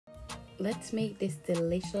let's make this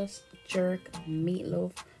delicious jerk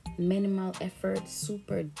meatloaf. Minimal effort,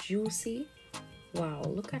 super juicy. Wow,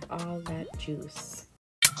 look at all that juice.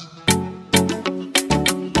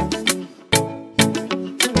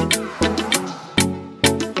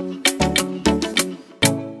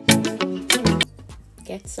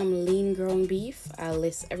 Get some lean ground beef. I'll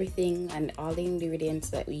list everything and all the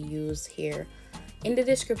ingredients that we use here in the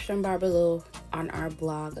description bar below on our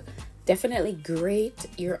blog. Definitely grate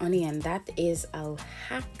your onion. That is a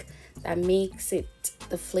hack that makes it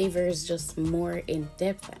the flavors just more in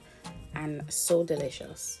depth and so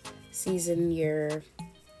delicious. Season your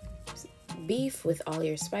beef with all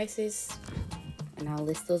your spices, and I'll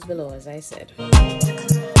list those below as I said.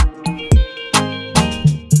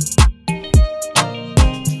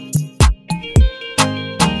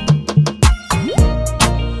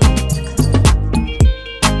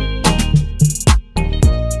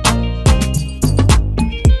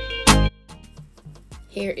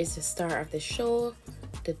 Here is the star of the show,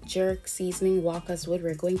 the jerk seasoning Walker's Wood.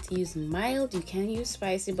 We're going to use mild. You can use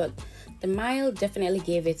spicy, but the mild definitely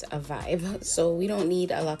gave it a vibe. So we don't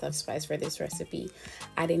need a lot of spice for this recipe.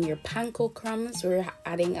 Add in your panko crumbs. We're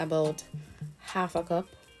adding about half a cup,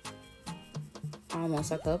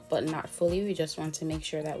 almost a cup, but not fully. We just want to make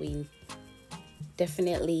sure that we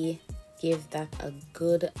definitely give that a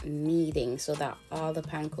good kneading so that all the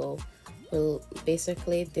panko will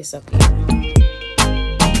basically disappear.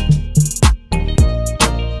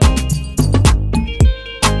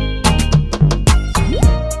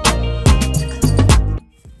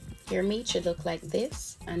 Your meat should look like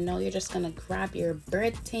this, and now you're just gonna grab your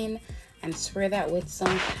bread tin and spray that with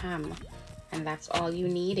some ham, and that's all you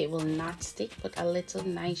need. It will not stick. Put a little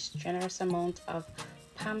nice generous amount of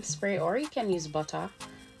ham spray, or you can use butter,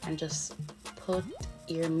 and just put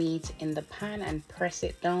your meat in the pan and press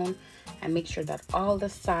it down, and make sure that all the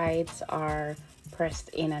sides are pressed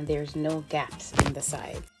in and there's no gaps in the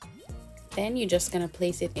side. Then you're just gonna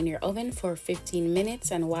place it in your oven for 15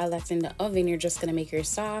 minutes, and while that's in the oven, you're just gonna make your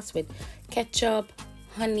sauce with ketchup,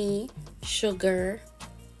 honey, sugar,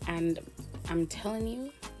 and I'm telling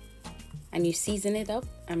you, and you season it up.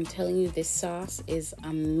 I'm telling you, this sauce is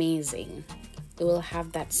amazing. It will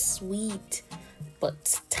have that sweet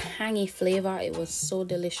but tangy flavor. It was so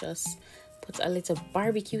delicious. Put a little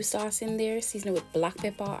barbecue sauce in there, season it with black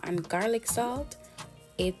pepper and garlic salt.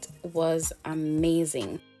 It was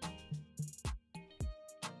amazing.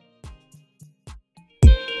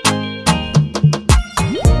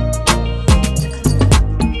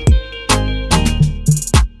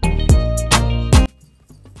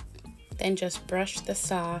 Then just brush the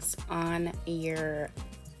sauce on your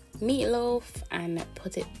meatloaf and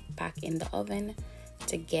put it back in the oven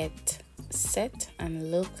to get set,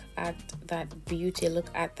 and look at that beauty.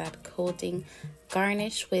 Look at that coating.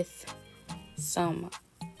 Garnish with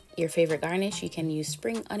your favorite garnish. You can use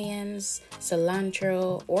spring onions,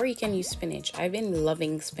 cilantro, or you can use spinach. I've been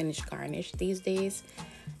loving spinach garnish these days,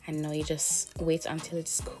 and now you just wait until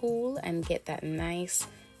it's cool and get that nice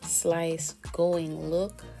slice going.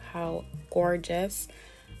 Look how gorgeous,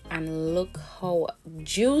 and look how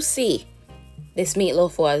juicy this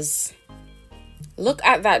meatloaf was. Look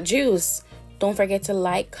at that juice. Don't forget to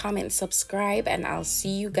like, comment, subscribe, and I'll see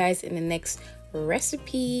you guys in the next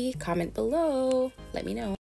recipe. Comment below, let me know.